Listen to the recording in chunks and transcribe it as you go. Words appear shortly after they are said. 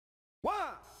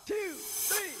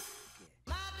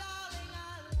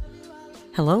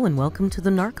Hello and welcome to the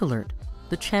Narc Alert,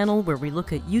 the channel where we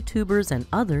look at YouTubers and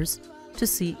others to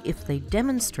see if they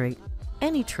demonstrate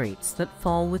any traits that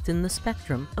fall within the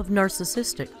spectrum of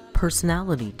narcissistic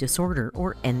personality disorder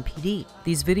or NPD.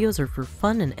 These videos are for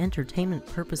fun and entertainment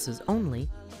purposes only,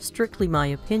 strictly my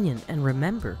opinion, and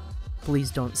remember,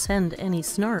 please don't send any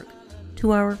snark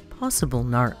to our possible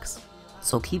narcs.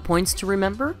 So key points to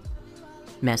remember: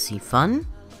 messy fun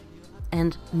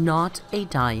and not a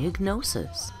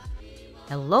diagnosis.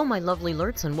 Hello my lovely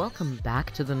alerts and welcome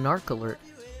back to the Narc Alert.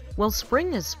 Well,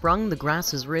 spring has sprung, the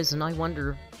grass has risen. I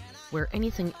wonder where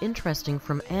anything interesting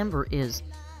from Amber is.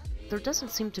 There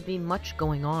doesn't seem to be much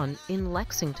going on in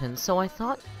Lexington, so I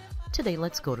thought today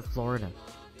let's go to Florida.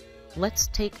 Let's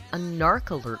take a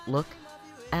Narc Alert look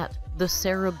at the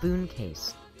Sarah Boone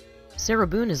case. Sarah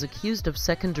Boone is accused of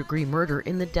second-degree murder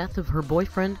in the death of her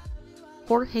boyfriend,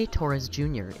 Jorge Torres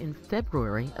Jr. in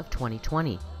February of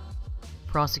 2020.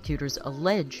 Prosecutors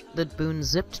allege that Boone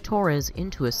zipped Torres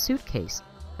into a suitcase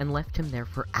and left him there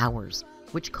for hours,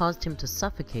 which caused him to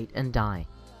suffocate and die.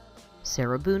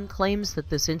 Sarah Boone claims that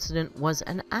this incident was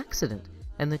an accident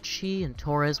and that she and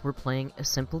Torres were playing a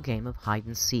simple game of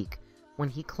hide-and-seek when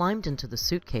he climbed into the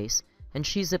suitcase and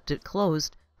she zipped it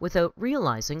closed without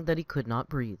realizing that he could not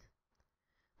breathe.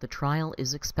 The trial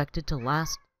is expected to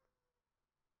last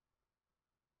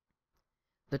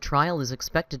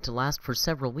for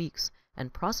several weeks,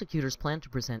 and prosecutors plan to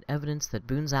present evidence that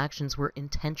Boone's actions were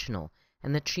intentional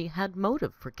and that she had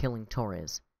motive for killing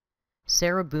Torres.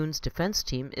 Sarah Boone's defense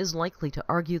team is likely to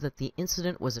argue that the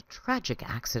incident was a tragic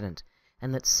accident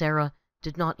and that Sarah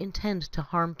did not intend to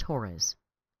harm Torres.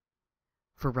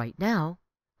 For right now,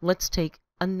 let's take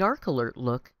a Narc Alert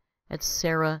look at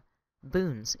Sarah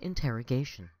Boone's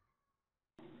interrogation.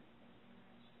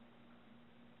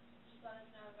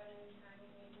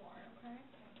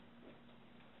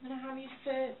 I'm going to have you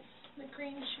sit in the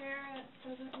green chair that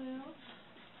doesn't move.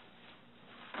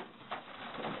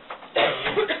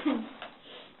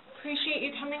 Appreciate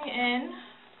you coming in.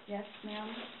 Yes, ma'am.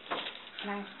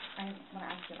 I want to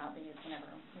ask you about these whenever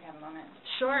we have a moment.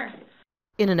 Sure.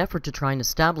 In an effort to try and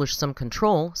establish some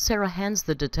control, Sarah hands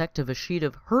the detective a sheet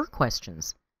of her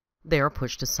questions. They are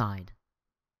pushed aside.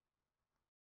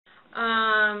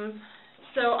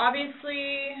 So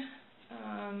obviously,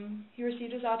 he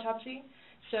received his autopsy.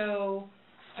 So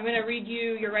I'm going to read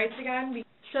you your rights again.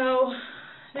 So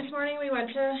this morning we went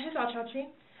to his autopsy,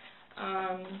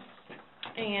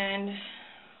 and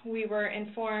we were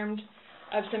informed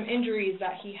of some injuries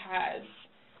that he has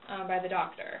by the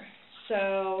doctor.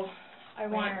 So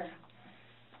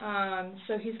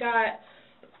so he's got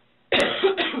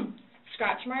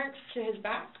scratch marks to his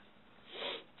back.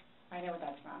 I know what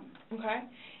that's from. Okay.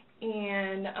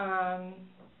 And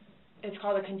it's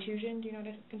called a contusion. Do you know what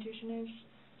a contusion is?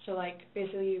 So, like,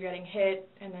 basically you're getting hit,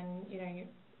 and then, you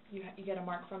get a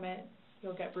mark from it.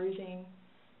 You'll get bruising,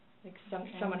 like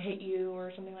someone hit you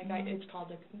or something like that. It's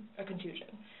called a contusion.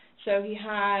 So he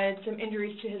had some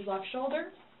injuries to his left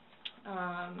shoulder.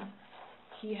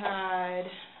 He had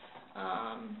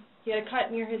a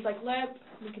cut near his lip.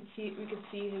 We could see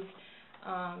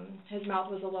his mouth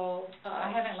was a little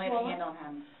I haven't laid a hand on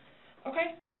him.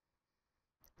 Okay.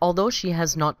 Although she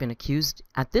has not been accused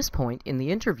at this point in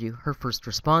the interview, her first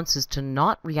response is to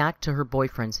not react to her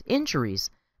boyfriend's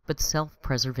injuries, but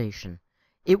self-preservation.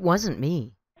 It wasn't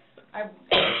me.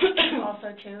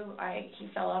 Also, too, he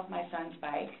fell off my son's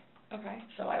bike. Okay.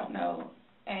 So I don't know.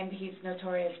 And he's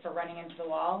notorious for running into the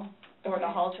wall or the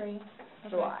hall tree. Okay.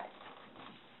 So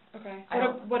Okay.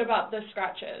 What about the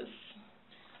scratches?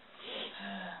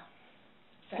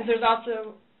 Because there's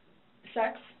also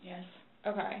sex? Yes.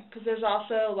 Okay, because there's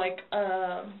also like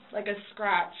a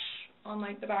scratch on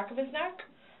the back of his neck,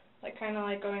 kind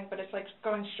of going, but it's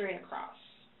going straight across.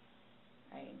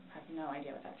 I have no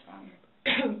idea what that's from.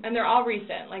 And they're all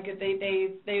recent.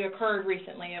 They occurred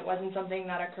recently. It wasn't something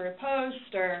that occurred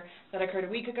post or that occurred a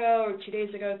week ago or 2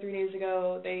 days ago, 3 days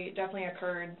ago. They definitely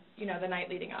occurred, the night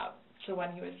leading up to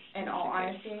when he was. In all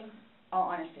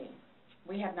honesty,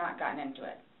 we have not gotten into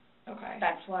it. Okay.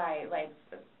 That's why,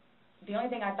 the only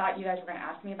thing I thought you guys were going to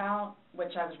ask me about,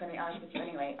 which I was going to be honest with you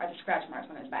anyway, are the scratch marks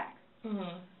on his back.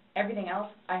 Everything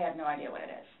else, I have no idea what it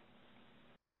is.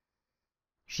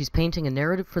 She's painting a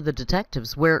narrative for the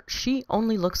detectives where she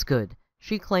only looks good.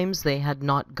 She claims they had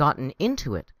not gotten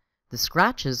into it. The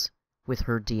scratches, with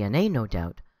her DNA no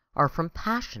doubt, are from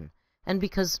passion, and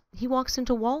because he walks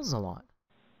into walls a lot.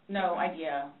 No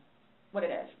idea what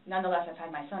it is. Nonetheless, I've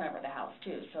had my son over the house,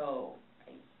 too, so...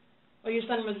 Well, your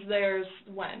son was there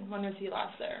when? When was he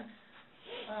last there?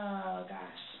 Oh,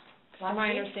 gosh. My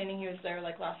understanding he was there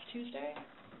last Tuesday?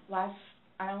 I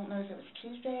don't know if it was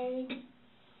Tuesday.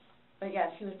 But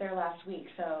yes, he was there last week,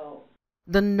 so...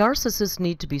 The narcissists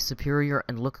need to be superior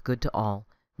and look good to all,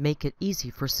 make it easy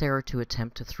for Sarah to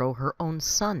attempt to throw her own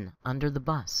son under the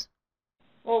bus.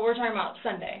 Well, we're talking about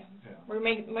Sunday. Yeah.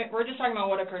 We're just talking about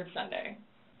what occurred Sunday.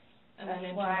 And That's then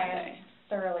into why Monday. I'm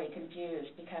thoroughly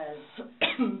confused, because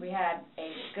we had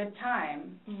a good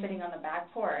time sitting on the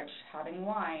back porch, having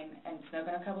wine, and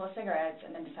smoking a couple of cigarettes,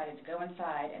 and then decided to go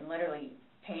inside and literally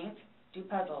paint, do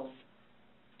puzzles,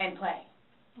 and play.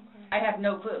 Okay. I have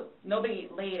no clue. Nobody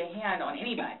laid a hand on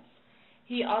anybody.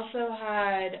 He also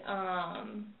had,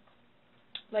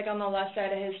 like on the left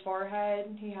side of his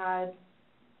forehead, he had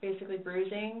basically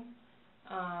bruising,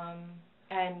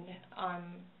 and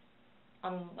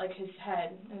on like his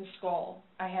head and his skull.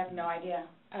 I have no idea.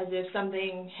 As if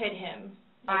something hit him.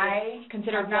 Like I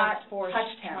considered have not force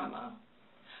touched him. trauma.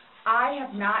 I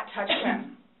have not touched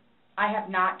him. I have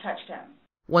not touched him.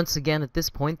 Once again, at this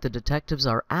point, the detectives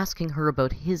are asking her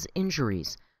about his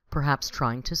injuries, perhaps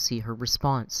trying to see her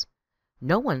response.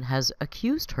 No one has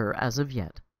accused her as of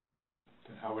yet.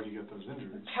 Then how would you get those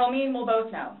injuries? Tell me and we'll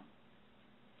both know.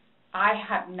 I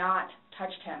have not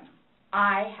touched him.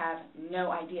 I have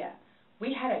no idea.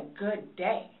 We had a good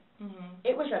day.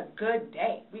 It was a good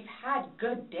day. We've had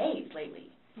good days lately,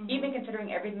 even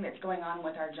considering everything that's going on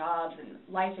with our jobs and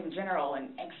life in general and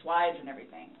ex-wives and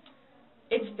everything.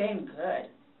 It's been good.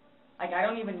 Like, I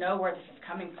don't even know where this is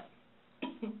coming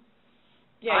from.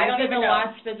 Yeah, I you don't said even the know.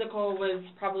 last physical was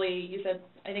probably, you said,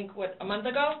 I think, what, a month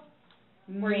ago?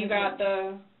 Where you got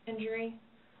the injury,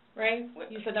 right?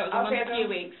 You said that was a I'll month say ago? a few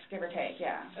weeks, give or take,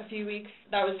 yeah. A few weeks.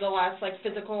 That was the last, like,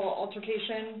 physical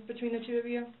altercation between the two of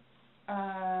you?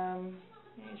 Yeah,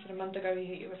 you said a month ago he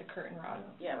hit you with a curtain rod.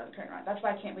 Yeah, with a curtain rod. That's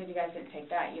why I can't believe you guys didn't take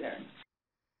that either.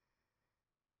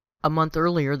 A month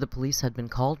earlier, the police had been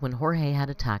called when Jorge had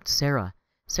attacked Sarah.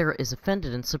 Sarah is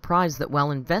offended and surprised that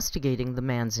while investigating the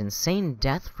man's insane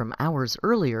death from hours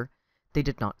earlier, they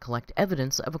did not collect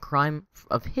evidence of a crime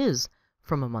of his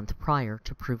from a month prior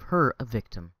to prove her a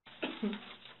victim.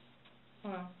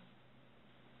 Wow.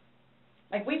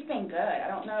 Like, we've been good. I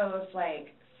don't know if,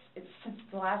 like, it's since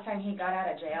the last time he got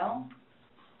out of jail.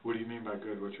 What do you mean by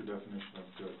good? What's your definition of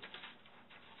good?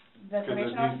 The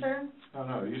probation officer?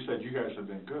 No, you said you guys have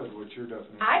been good. What's your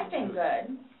definition I've of been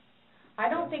good. I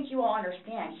don't think you all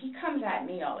understand. He comes at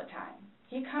me all the time.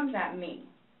 He comes at me.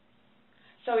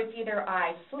 So it's either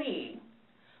I flee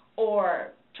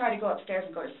or try to go upstairs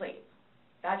and go to sleep.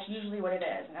 That's usually what it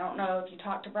is. And I don't know if you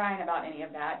talked to Brian about any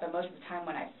of that, but most of the time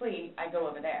when I flee, I go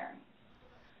over there.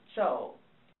 So...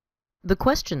 The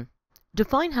question,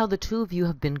 define how the two of you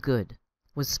have been good,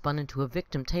 was spun into a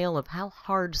victim tale of how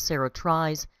hard Sarah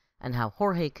tries and how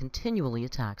Jorge continually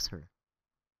attacks her.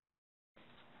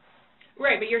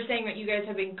 Right, but you're saying that you guys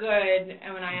have been good,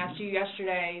 and when I asked you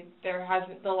yesterday, there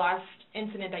hasn't, the last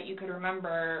incident that you could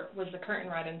remember was the curtain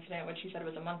rod incident, which you said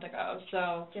was a month ago,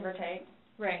 so... Give or take.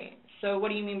 Right, so what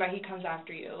do you mean by he comes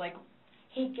after you? Like...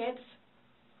 He gets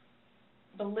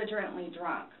belligerently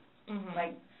drunk. Mm-hmm.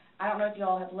 Like, I don't know if you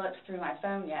all have looked through my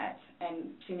phone yet and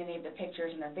seen any of the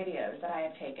pictures and the videos that I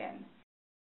have taken.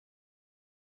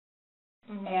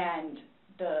 Mm-hmm. And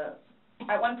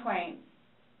at one point,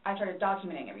 I started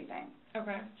documenting everything.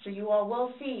 Okay. So you all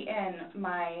will see in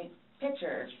my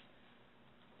pictures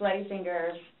bloody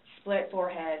fingers, split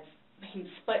foreheads, he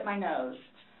split my nose.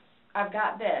 I've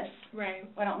got this. Right.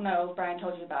 I don't know if Brian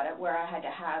told you about it, where I had to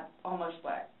have almost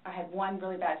I had one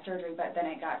really bad surgery, but then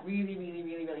it got really, really,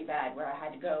 really, really bad where I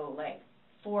had to go like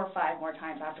 4 or 5 more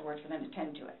times afterwards for them to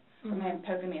tend to it, from him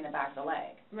poking me in the back of the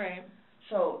leg. Right.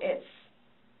 So it's...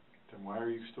 Then why are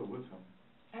you still with him?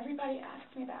 Everybody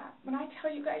asks me that. When I tell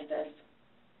you guys this,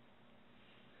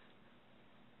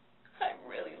 I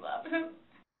really love him.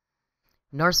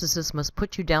 Narcissists must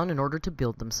put you down in order to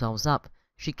build themselves up.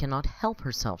 She cannot help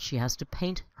herself. She has to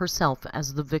paint herself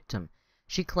as the victim.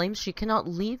 She claims she cannot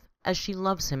leave as she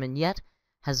loves him and yet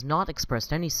has not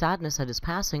expressed any sadness at his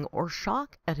passing or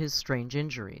shock at his strange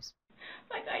injuries.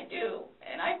 Like I do,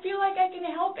 and I feel like I can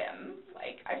help him.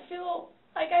 Like I feel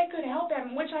like I could help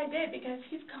him, which I did, because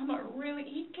he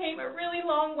came a really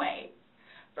long way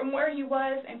from where he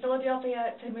was in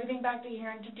Philadelphia to moving back to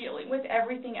here and to dealing with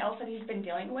everything else that he's been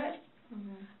dealing with.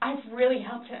 Mm-hmm. I've really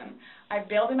helped him. I've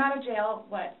bailed him out of jail,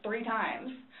 3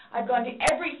 times. I've gone to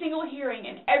every single hearing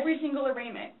and every single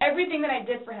arraignment, everything that I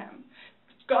did for him.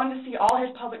 Gone to see all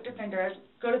his public defenders,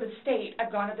 go to the state.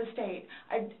 I've gone to the state.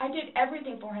 I did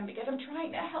everything for him because I'm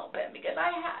trying to help him, because I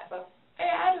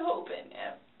had hope in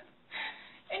him.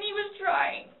 And he was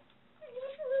trying. He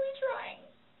was really trying.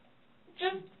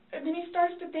 And then he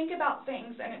starts to think about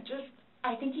things, and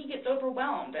I think he gets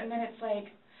overwhelmed, and then it's like,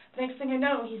 the next thing I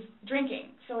know, he's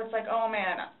drinking. So it's like, oh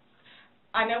man,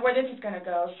 I know where this is going to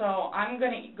go, so I'm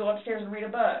going to go upstairs and read a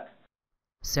book.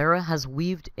 Sarah has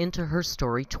weaved into her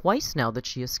story twice now that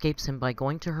she escapes him by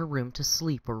going to her room to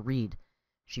sleep or read.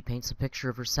 She paints a picture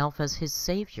of herself as his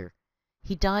savior.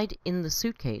 He died in the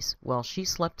suitcase while she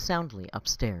slept soundly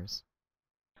upstairs.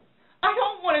 I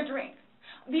don't want to drink.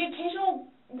 The occasional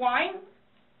wine,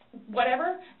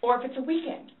 whatever, or if it's a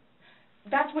weekend,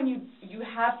 that's when you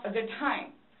have a good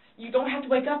time. You don't have to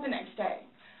wake up the next day.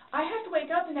 I have to wake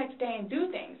up the next day and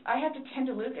do things. I have to tend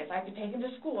to Lucas. I have to take him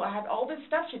to school. I have all this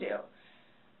stuff to do.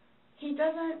 He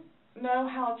doesn't know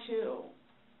how to,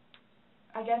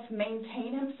 I guess,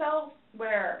 maintain himself,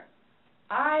 where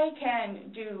I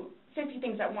can do 50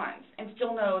 things at once and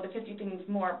still know the 50 things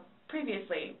more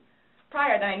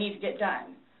prior that I need to get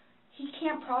done. He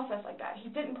can't process like that. He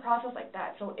didn't process like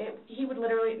that, so he would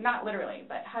literally, not literally,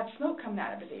 but have smoke coming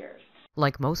out of his ears.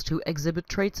 Like most who exhibit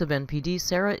traits of NPD,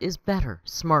 Sarah is better,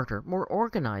 smarter, more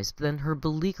organized than her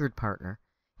beleaguered partner.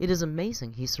 It is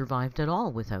amazing he survived at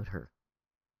all without her.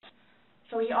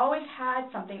 So he always had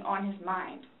something on his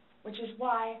mind, which is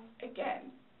why,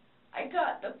 again, I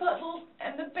got the puzzles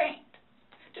and the paint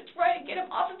to try to get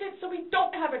him off of it so we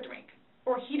don't have a drink,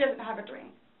 or he doesn't have a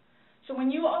drink. So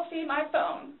when you all see my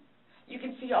phone, you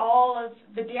can see all of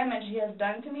the damage he has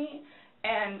done to me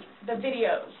and the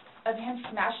videos of him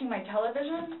smashing my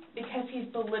television because he's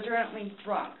belligerently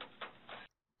drunk.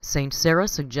 Saint Sarah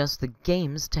suggests the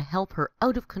games to help her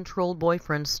out-of-control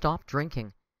boyfriend stop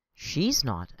drinking. She's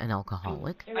not an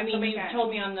alcoholic. I mean, you told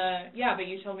me on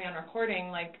you told me on recording,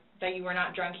 like, that you were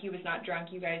not drunk, he was not drunk,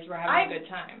 you guys were having a good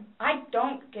time. I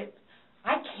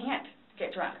can't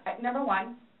get drunk. Number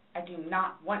one, I do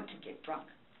not want to get drunk.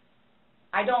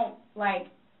 I don't like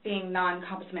being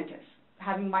non-compos mentis,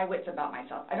 having my wits about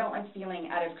myself. I don't like feeling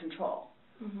out of control.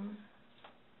 Mm-hmm.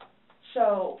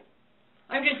 So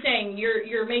I'm just saying,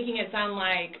 you're making it sound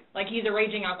like he's a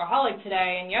raging alcoholic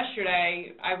today, and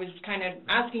yesterday I was kind of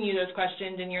asking you those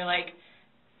questions, and you're like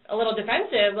a little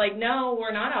defensive, like, no,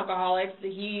 we're not alcoholics.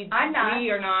 I'm not. We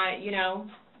are not, you know.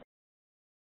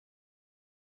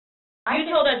 You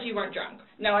told us you weren't drunk.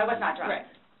 No, I was not drunk. Right.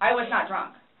 I was not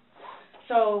drunk.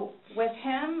 So with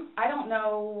him, I don't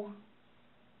know.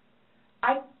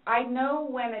 I know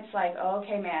when it's like, oh,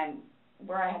 okay, man,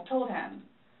 where I have told him,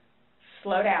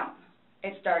 slow down.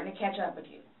 It's starting to catch up with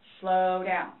you. Slow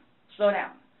down. Slow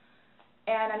down.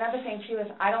 And another thing, too, is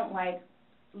I don't like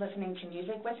listening to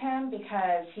music with him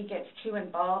because he gets too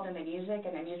involved in the music,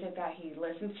 and the music that he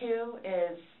listens to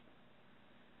is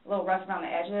a little rough around the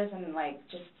edges, and, like,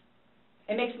 just,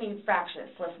 it makes me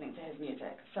fractious listening to his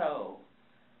music. So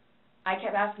I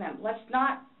kept asking him, let's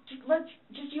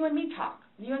just you and me talk.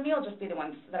 You and me will just be the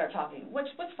ones that are talking, which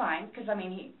was fine because, I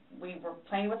mean, we were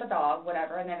playing with the dog,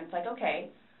 whatever, and then it's like, okay,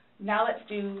 now let's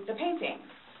do the painting.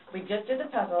 We just did the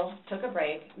puzzle, took a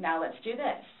break, now let's do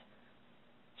this.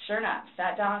 Sure enough,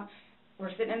 sat down,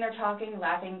 we're sitting in there talking,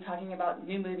 laughing, talking about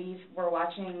new movies, we're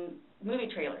watching movie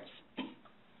trailers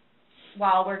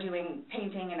while we're doing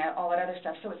painting and all that other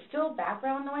stuff. So it's still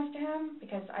background noise to him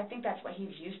because I think that's what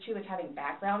he's used to, is having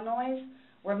background noise,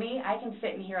 where me, I can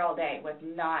sit in here all day with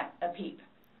not a peep.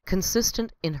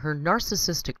 Consistent in her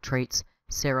narcissistic traits,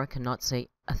 Sarah cannot say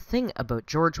a thing about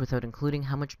George without including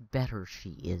how much better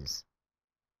she is.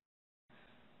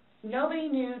 Nobody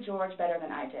knew George better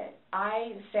than I did.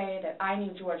 I say that I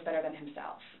knew George better than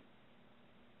himself.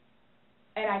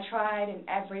 And I tried in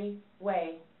every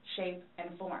way, shape,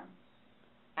 and form.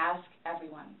 Ask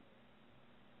everyone.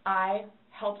 I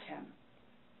helped him.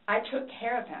 I took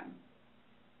care of him.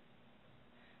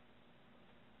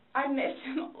 I miss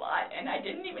him a lot, and I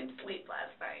didn't even sleep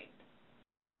last night.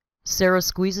 Sarah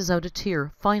squeezes out a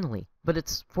tear, finally, but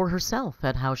it's for herself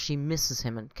at how she misses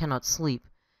him and cannot sleep.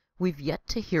 We've yet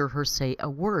to hear her say a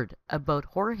word about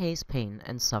Jorge's pain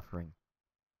and suffering.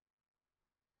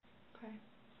 Okay.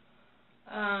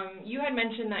 You had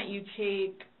mentioned that you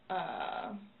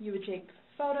would take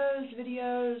photos,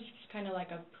 videos, just kind of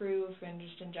like a proof and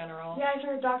just in general. Yeah, I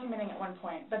started documenting at one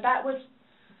point, but that was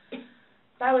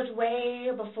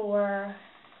way before,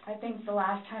 I think, the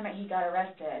last time that he got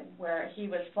arrested, where he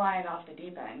was flying off the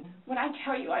deep end. When I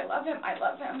tell you I love him, I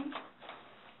love him.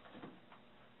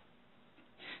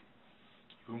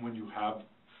 Even when you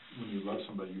love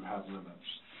somebody, you have limits.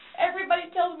 Everybody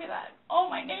tells me that. All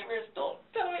my neighbors don't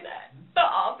tell me that. The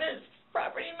office,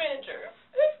 property manager.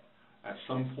 At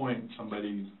some point,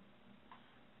 somebody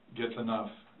gets enough,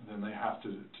 then they have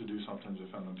to do something to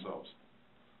defend themselves.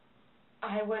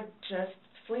 I would just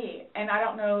flee, and I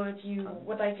don't know if you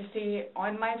would like to see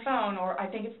on my phone, or I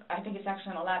think it's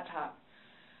actually on a laptop.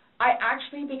 I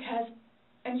actually, because,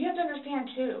 and you have to understand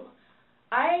too,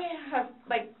 I have,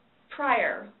 like,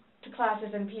 prior to classes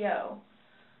in PO.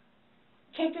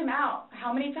 Kicked him out.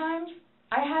 How many times?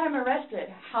 I had him arrested.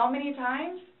 How many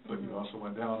times? But you also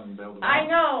went down and bailed him out. I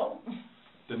know.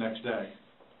 The next day.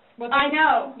 I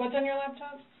know. What's on your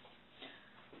laptop?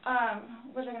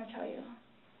 What was I going to tell you?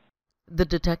 The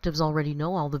detectives already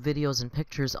know all the videos and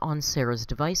pictures on Sarah's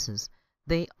devices.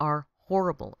 They are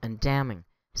horrible and damning.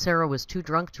 Sarah was too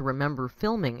drunk to remember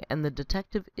filming, and the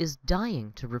detective is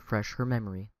dying to refresh her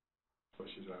memory. What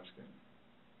she's asking.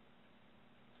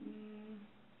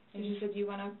 And you said you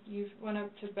went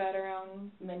up to bed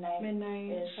around midnight,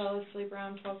 fell asleep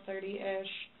around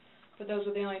 12:30-ish. But those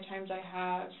are the only times I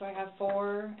have. So I have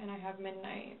 4 and I have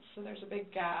midnight. So there's a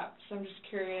big gap. So I'm just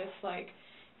curious, like,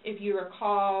 if you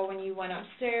recall when you went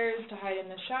upstairs to hide in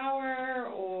the shower,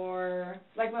 or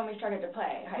like when we started to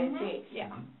play hide and seek. Yeah.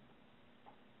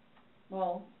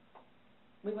 Well,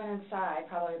 we went inside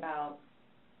probably about,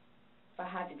 if I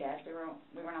had to guess, we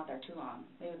weren't out there too long,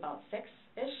 maybe about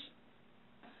 6-ish.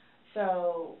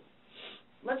 So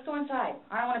let's go inside.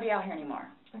 I don't want to be out here anymore.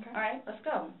 Okay. All right, let's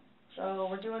go. So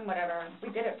we're doing whatever. We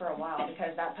did it for a while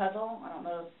because that puzzle, I don't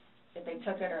know if they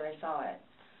took it or they saw it.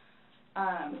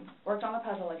 Worked on the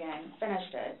puzzle again,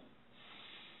 finished it,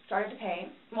 started to paint.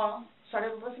 Well,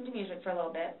 started listening to music for a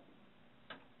little bit,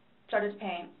 started to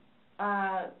paint.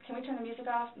 Can we turn the music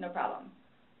off? No problem.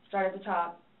 Start at the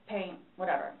top, paint,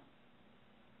 whatever.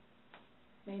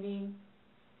 Maybe,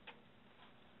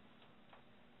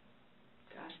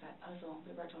 gosh, that puzzle,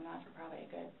 we worked on that for probably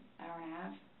a good hour and a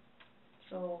half.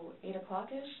 So 8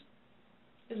 o'clock-ish?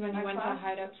 Is when you went to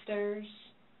hide upstairs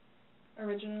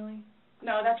originally?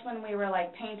 No, that's when we were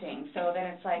like painting. So then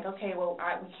it's like, okay, well,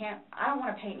 I don't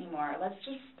want to paint anymore. Let's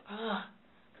just,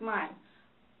 come on.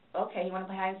 Okay, you want to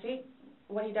play hide and seek?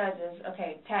 What he does is,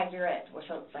 okay, tag, you're it.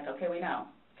 So it's like, okay, we know.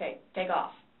 Okay, take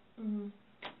off.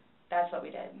 That's what we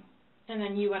did. And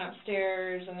then you went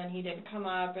upstairs, and then he didn't come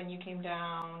up, and you came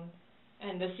down,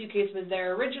 and the suitcase was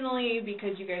there originally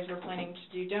because you guys were planning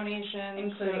to do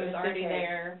donations, so it was already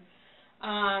there.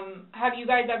 Have you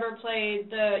guys ever played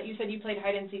you said you played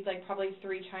hide and seek like probably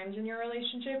 3 times in your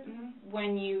relationship.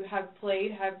 When you have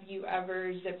played, have you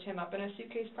ever zipped him up in a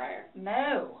suitcase prior?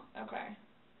 No. Okay.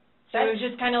 So it was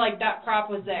just kind of like that prop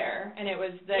was there, and it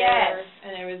was there, yes,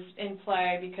 and it was in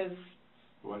play because...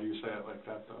 Why do you say it like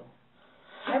that, though?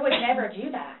 I would never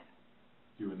do that.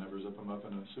 You would never zip them up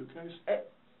in a suitcase?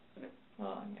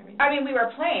 Well, I mean, we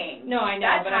were playing. No, I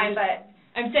know, that but time,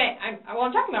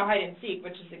 I'm talking about hide and seek,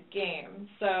 which is a game,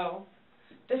 so...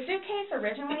 The suitcase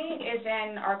originally is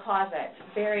in our closet,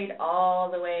 buried all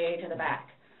the way to the back.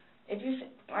 If you,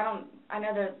 I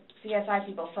know the CSI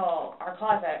people saw our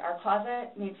closet. Our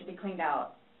closet needs to be cleaned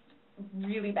out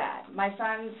really bad. My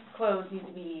son's clothes need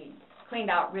to be cleaned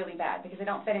out really bad because they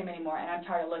don't fit him anymore, and I'm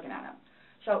tired of looking at them.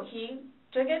 So he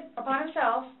took it upon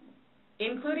himself,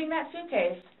 including that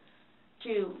suitcase,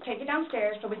 to take it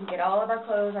downstairs so we can get all of our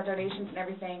clothes, our donations and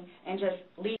everything, and just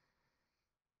leave.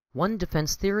 One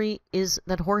defense theory is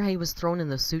that Jorge was thrown in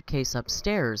the suitcase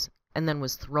upstairs and then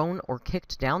was thrown or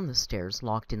kicked down the stairs,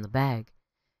 locked in the bag.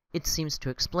 It seems to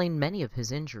explain many of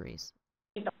his injuries.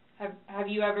 Have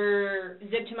you ever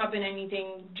zipped him up in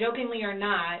anything, jokingly or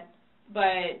not,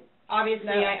 but obviously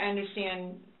no. I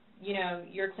understand, you know,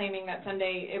 you're claiming that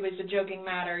Sunday it was a joking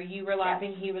matter, you were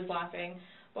laughing, he was laughing,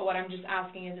 but what I'm just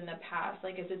asking is in the past,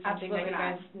 like, is it something that you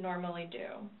guys normally do?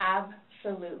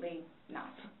 Absolutely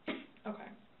not.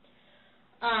 Okay.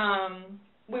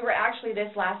 We were actually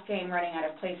this last game running out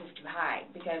of places to hide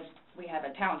because we have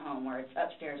a townhome where it's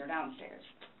upstairs or downstairs.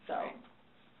 So.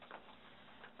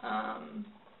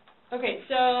 Okay,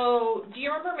 so do you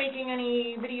remember making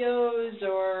any videos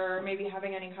or maybe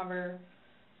having any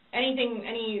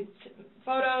any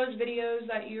photos, videos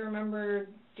that you remember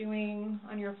doing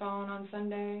on your phone on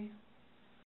Sunday?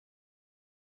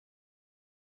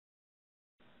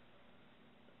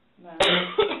 No.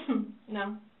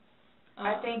 No?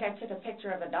 I think I took a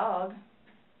picture of a dog.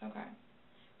 Okay.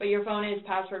 But your phone is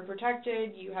password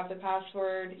protected, you have the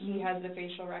password, he has the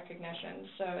facial recognition,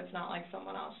 so it's not like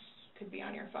someone else could be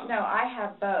on your phone. No, I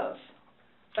have both.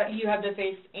 But you have the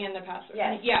face and the password.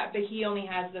 Yes. Yeah, but he only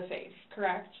has the face,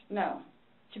 correct? No.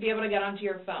 To be able to get onto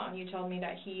your phone, you told me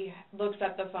that he looks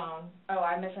at the phone. Oh,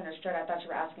 I misunderstood. I thought you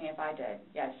were asking if I did.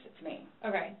 Yes, it's me.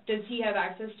 Okay. Does he have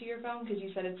access to your phone? Because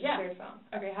you said it's a shared phone.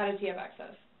 Okay, how does he have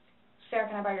access? Sarah,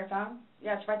 can I borrow your phone?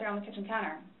 Yeah, it's right there on the kitchen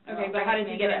counter. Okay, but how does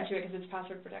he get into it because it's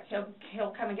password protected?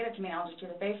 He'll come and get it to me and I'll just do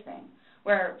the face thing.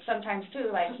 Where sometimes too,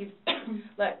 like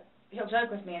look, he'll joke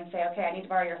with me and say, okay, I need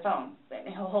to borrow your phone.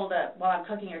 And he'll hold it while I'm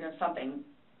cooking or doing something,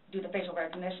 do the facial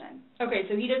recognition. Okay,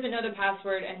 so he doesn't know the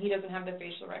password and he doesn't have the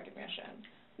facial recognition.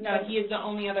 No. But he is the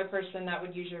only other person that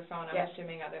would use your phone, I'm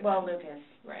assuming, other than... Well, Lucas.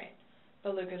 Right.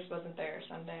 But Lucas wasn't there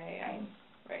Sunday.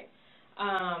 Right.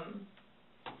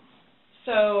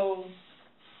 So,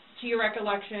 to your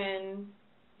recollection,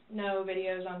 no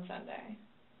videos on Sunday?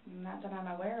 Not that I'm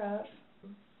aware of.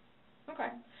 Okay.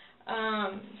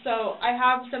 So I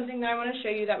have something that I want to show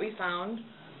you that we found,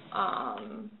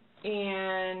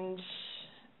 and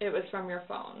it was from your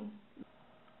phone.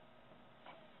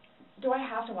 Do I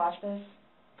have to watch this?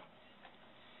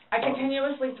 I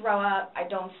continuously throw up. I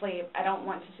don't sleep. I don't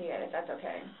want to see it, if that's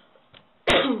okay.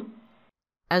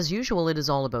 As usual, it is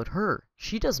all about her.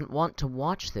 She doesn't want to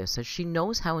watch this as she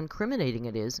knows how incriminating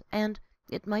it is, and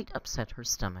it might upset her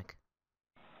stomach.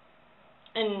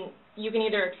 And you can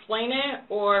either explain it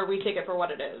or we take it for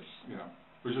what it is. Yeah.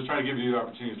 We're just trying to give you the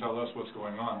opportunity to tell us what's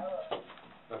going on.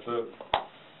 That's it.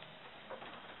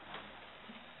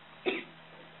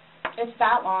 It's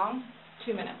that long?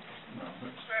 2 minutes. No.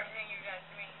 For everything you've done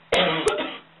to me.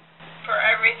 For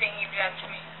everything you've done to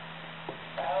me.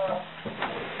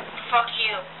 Fuck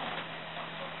you.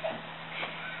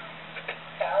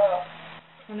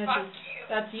 And it's Fuck just, you.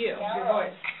 that's you, your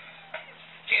voice.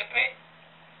 Stupid.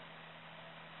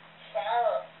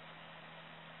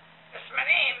 That's my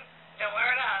name. Don't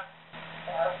wear it up.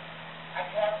 I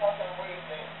can't fucking breathe,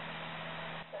 man.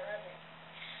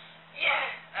 Yeah,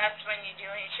 that's when you do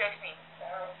when you choke me.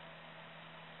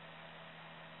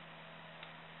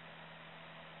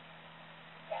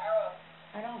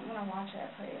 I don't want to watch it,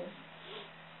 please.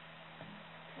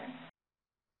 Okay.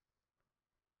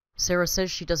 Sarah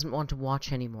says she doesn't want to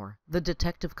watch anymore. The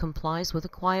detective complies with a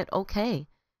quiet okay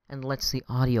and lets the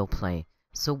audio play,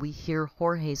 so we hear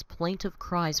Jorge's plaintive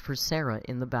cries for Sarah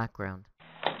in the background.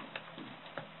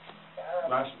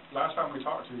 Last time we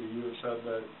talked to you, you had said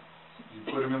that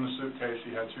you put him in the suitcase,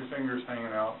 he had 2 fingers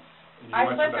hanging out, and you I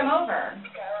went flipped to bed. him over.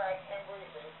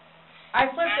 I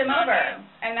flipped him over,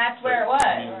 and that's where it was.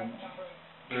 I mean,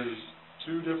 there's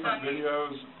 2 different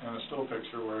videos and a still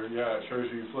picture where, yeah, it shows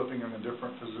you flipping him in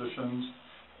different positions,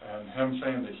 and him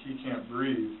saying that he can't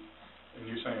breathe, and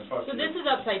you saying fuck you. So this is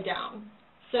upside down.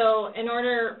 So in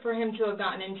order for him to have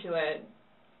gotten into it...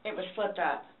 It was flipped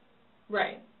up.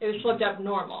 Right. It was flipped up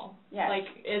normal. Yes. Like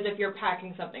as if you're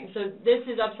packing something. So this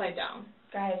is upside down.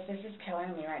 Guys, this is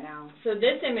killing me right now. So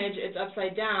this image is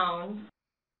upside down.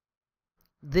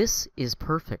 This is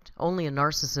perfect. Only a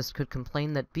narcissist could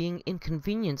complain that being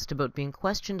inconvenienced about being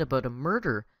questioned about a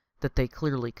murder that they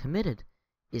clearly committed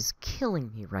is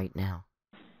killing me right now.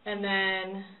 And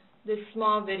then this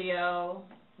small video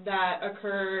that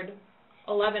occurred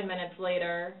 11 minutes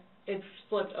later, it's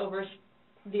flipped over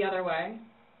the other way,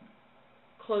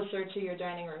 closer to your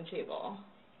dining room table.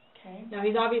 Okay. Now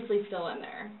he's obviously still in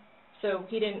there. So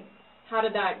he didn't, how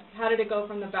did it go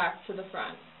from the back to the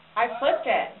front? I flipped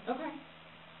it. Okay.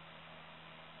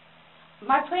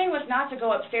 My plan was not to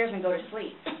go upstairs and go to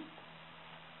sleep.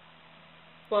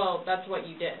 Well, that's what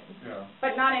you did. Yeah.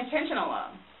 But not intentional.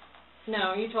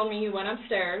 No, you told me you went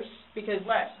upstairs because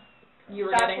What? you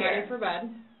were Stop getting here. ready for bed.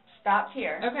 Stopped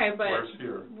here. Okay, but Where's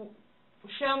here?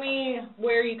 show me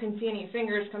where you can see any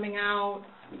fingers coming out,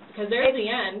 because there's the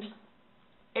end.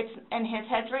 And his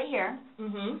head's right here.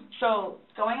 Mm-hmm. So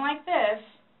going like this,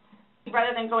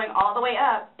 rather than going all the way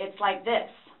up, it's like this.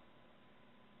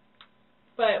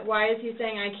 But why is he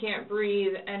saying I can't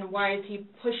breathe, and why is he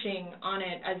pushing on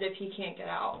it as if he can't get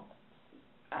out?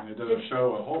 And it doesn't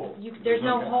show a hole. There's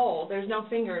no gap. hole. There's no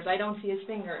fingers. I don't see his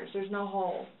fingers. There's no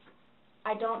hole.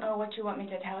 I don't know what you want me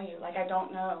to tell you. Like, I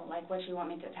don't know, like, what you want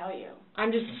me to tell you.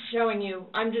 I'm just showing you.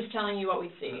 I'm just telling you what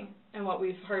we see and what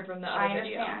we've heard from the other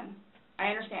video. I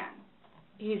understand.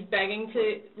 He's begging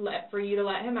for you to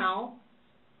let him out.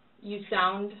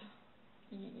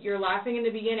 You're laughing in the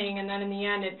beginning, and then in the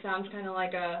end it sounds kind of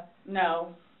like a...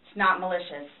 No, it's not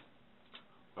malicious.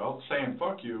 Well, saying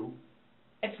fuck you.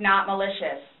 It's not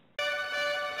malicious.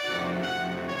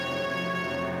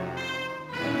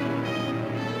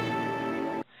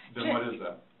 Then what is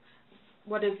that?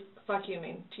 What does fuck you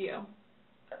mean to you?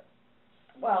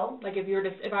 Well... Like if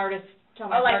I were to tell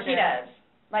my Oh, like partner... he does.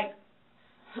 Like,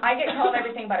 I get told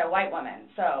everything but a white woman,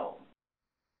 so...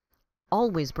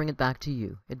 Always bring it back to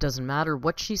you. It doesn't matter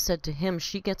what she said to him,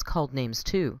 she gets called names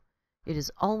too. It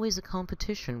is always a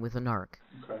competition with a narc.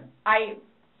 Okay.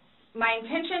 My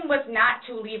intention was not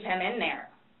to leave him in there.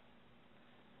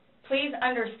 Please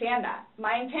understand that.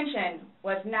 My intention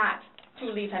was not to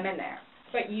leave him in there.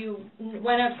 But you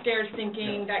went upstairs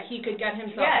thinking that he could get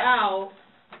himself Yes. out,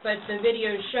 but the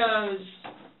video shows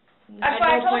That's at what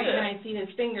I no told point you. can I see his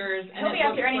fingers. And He'll it be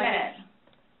up looks here any like minute.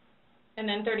 And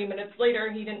then 30 minutes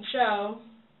later, he didn't show.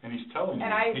 And he's telling you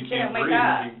And I he didn't can't wake breathe.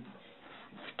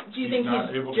 up. Do you think not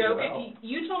he's able to get out. joking?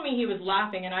 You told me he was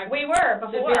laughing, and We were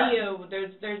before. The video,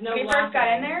 there's no when we laughing. first got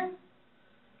in there,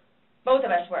 both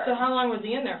of us were. So how long was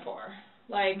he in there for?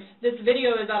 Like, this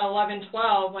video is at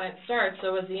 11:12 when it starts,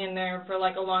 so was he in there for,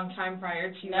 like, a long time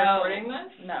prior to you recording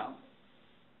this? No.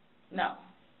 No.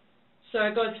 So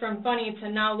it goes from funny to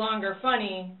no longer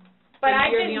funny, but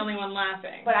you're the only one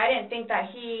laughing. But I didn't think that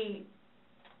he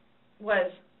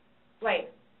was, like,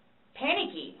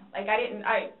 panicky. Like,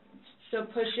 So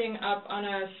pushing up on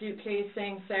a suitcase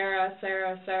saying, Sarah,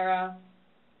 Sarah, Sarah,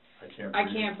 I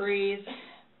can't breathe.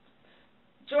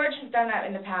 George has done that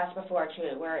in the past before,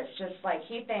 too, where it's just like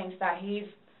he thinks that he's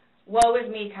woe is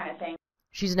me kind of thing.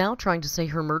 She's now trying to say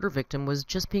her murder victim was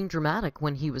just being dramatic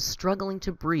when he was struggling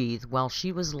to breathe while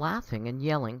she was laughing and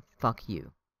yelling, "Fuck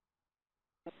you."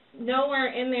 Nowhere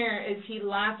in there is he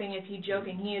laughing, is he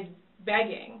joking. He is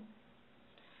begging.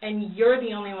 And you're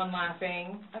the only one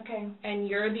laughing. Okay. And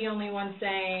you're the only one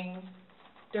saying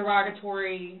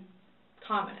derogatory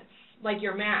comments. Like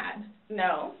you're mad.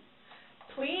 No.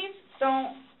 Please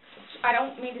don't. I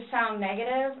don't mean to sound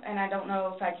negative, and I don't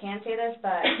know if I can say this,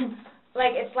 but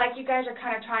like it's like you guys are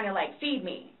kind of trying to like feed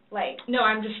me. Like no,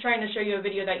 I'm just trying to show you a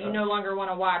video that you no longer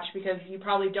want to watch because you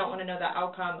probably don't want to know the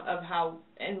outcome of how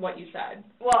and what you said.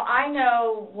 Well, I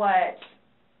know what.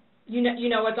 You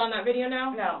know what's on that video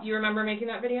now? No. You remember making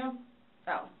that video?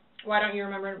 No. Why don't you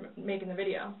remember making the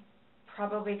video?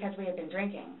 Probably because we had been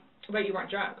drinking. But you weren't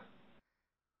drunk.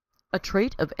 A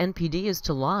trait of NPD is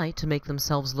to lie to make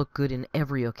themselves look good in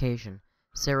every occasion.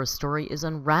 Sarah's story is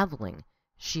unraveling.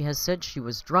 She has said she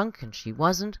was drunk and she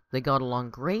wasn't. They got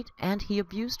along great and he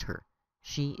abused her.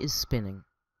 She is spinning.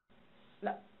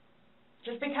 No.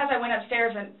 Just because I went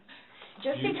upstairs and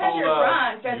just You because you're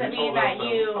drunk doesn't mean that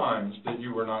you... told us times that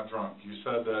you were not drunk. You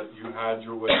said that you had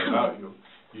your wits about you.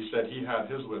 You said he had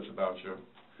his wits about you.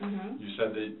 Mm-hmm. You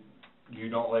said that you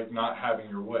don't like not having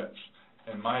your wits.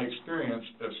 In my experience,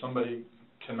 if somebody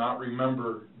cannot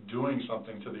remember doing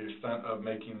something to the extent of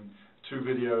making 2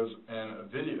 videos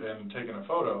and taking a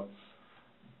photo,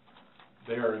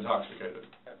 they are intoxicated.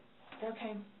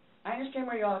 Okay. I understand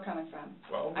where you all are coming from.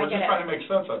 Well, we're just trying to make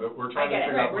sense of it. We're trying to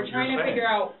figure out what you're saying. We're trying to figure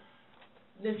out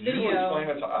this video. You explain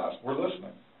it to us. We're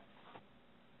listening.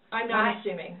 I'm not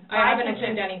assuming. I haven't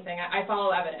assumed anything. I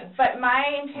follow evidence. But my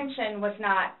intention was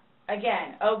not,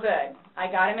 again, oh good,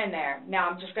 I got him in there. Now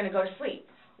I'm just going to go to sleep.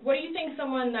 What do you think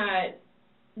someone that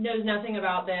knows nothing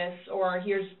about this or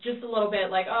hears just a little bit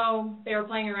like, oh, they were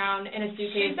playing around in a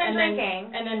suitcase She's been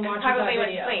drinking and then watches probably that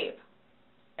video. went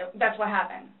to sleep. That's what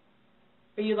happened.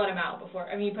 But you let him out before.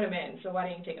 I mean, you put him in, so why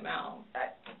didn't you take him out?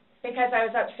 Because I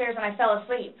was upstairs and I fell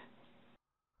asleep.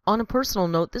 On a personal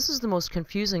note, this is the most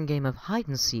confusing game of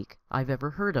hide-and-seek I've ever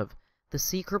heard of. The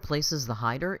seeker places the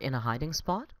hider in a hiding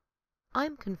spot?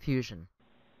 I'm confusion.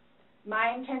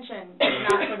 My intention is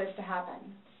not for this to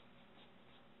happen.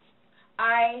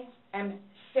 I am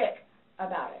sick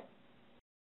about it.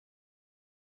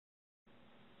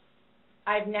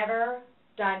 I've never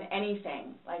done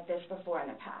anything like this before in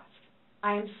the past.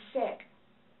 I am sick,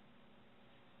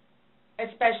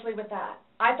 especially with that.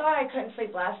 I thought I couldn't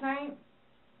sleep last night.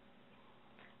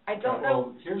 I don't know.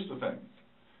 Well, here's the thing.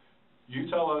 You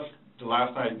tell us the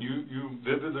last night, you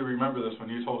vividly remember this when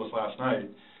you told us last night,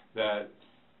 that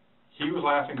he was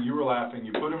laughing, you were laughing,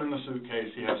 you put him in the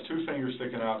suitcase, he has 2 fingers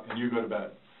sticking out, and you go to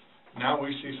bed. Now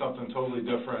we see something totally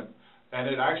different, and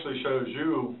it actually shows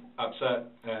you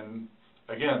upset and,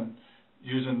 again,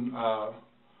 using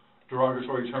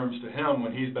derogatory terms to him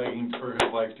when he's begging for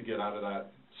his life to get out of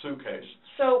that suitcase.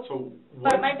 So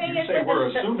what but my thing you is say that we're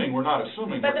assuming, we're not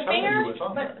assuming, but we're the telling fingers, you it's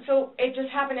on there. So it just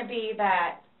happened to be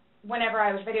that whenever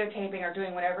I was videotaping or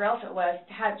doing whatever else it was,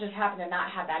 just happened to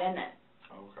not have that in it.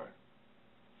 Okay.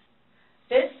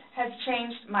 This has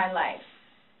changed my life.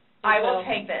 I will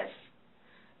take this.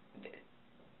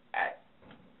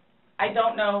 I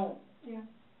don't know. Yeah,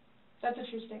 that's a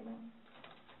true statement.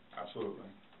 Absolutely.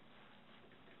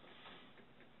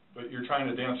 But you're trying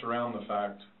to dance around the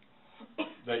fact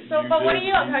that so, you but what did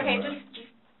are you? Okay, just.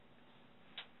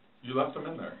 You left them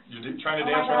in there. You're trying to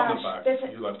Oh dance around the gosh,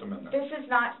 fact you left them in there. This is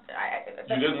not.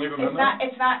 You didn't leave them in there?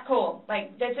 It's not cool.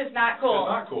 Like, this is not cool.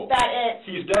 It's not cool. That it.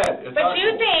 He's dead. It's but not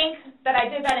you cool. think that I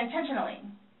did that intentionally.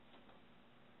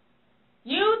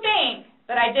 You think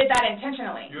that I did that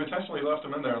intentionally. You intentionally left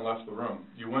him in there and left the room.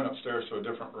 You went upstairs to a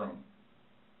different room.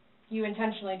 You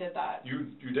intentionally did that. You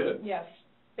did. Yes.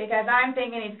 Because I'm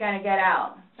thinking he's going to get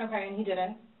out. Okay, and he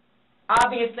didn't.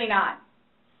 Obviously not.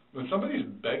 When somebody's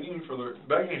begging,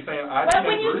 saying, I but can't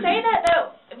when you breathe. say that,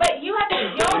 though, but you have to,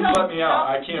 y'all Please let me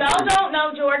out. I can't y'all breathe. don't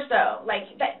know George, though. Like,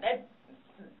 that.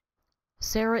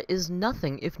 Sarah is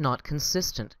nothing if not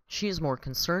consistent. She is more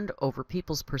concerned over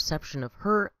people's perception of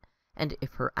her and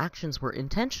if her actions were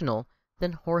intentional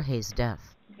than Jorge's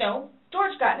death. No,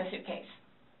 George got in the suitcase.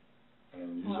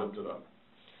 And you zipped it up.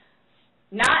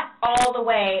 Not all the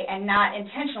way and not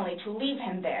intentionally to leave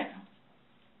him there.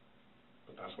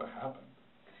 But that's what happened.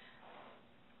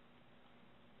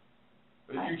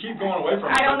 You keep going away from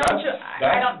it. I don't know.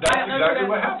 That's exactly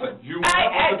what happened. You went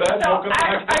up with the bad joke up the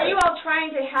next day. Are you all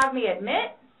trying to have me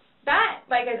admit that?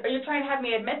 Like, are you trying to have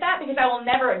me admit that? Because I will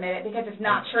never admit it because it's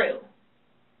not true.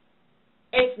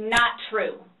 It's not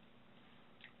true.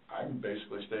 I'm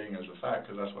basically stating as a fact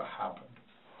because that's what happened.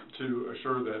 To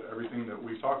assure that everything that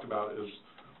we've talked about is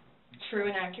true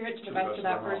and accurate to the best of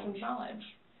that person's knowledge.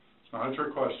 It's not a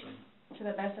trick question. To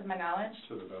the best of my knowledge?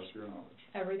 To the best of your knowledge.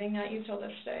 Everything that you've told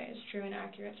us today is true and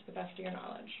accurate to the best of your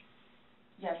knowledge.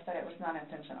 Yes, but it was not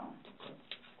intentional.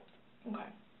 Okay.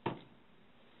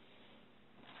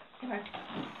 Okay.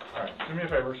 All right, do me a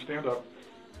favor, stand up.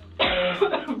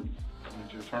 I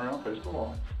need you to turn around, face the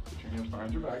wall. Put your hands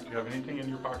behind your back. Do you have anything in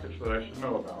your pockets that I should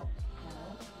know about?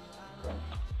 No.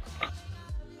 Okay.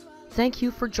 Thank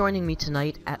you for joining me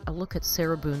tonight at a look at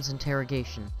Sarah Boone's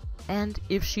interrogation, and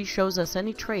if she shows us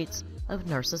any traits of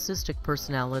narcissistic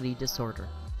personality disorder.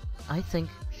 I think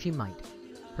she might.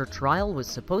 Her trial was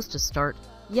supposed to start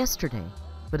yesterday,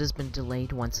 but has been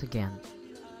delayed once again.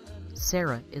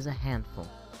 Sarah is a handful.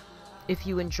 If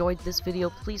you enjoyed this video,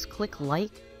 please click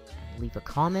like, leave a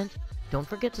comment, don't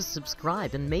forget to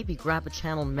subscribe, and maybe grab a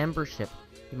channel membership.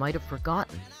 You might have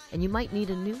forgotten, and you might need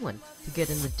a new one to get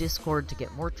in the Discord to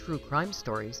get more true crime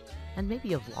stories, and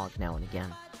maybe a vlog now and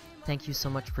again. Thank you so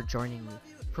much for joining me.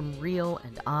 From Rio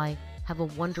and I, have a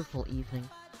wonderful evening.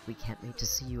 We can't wait to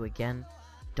see you again.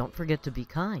 Don't forget to be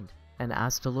kind, and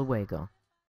hasta luego.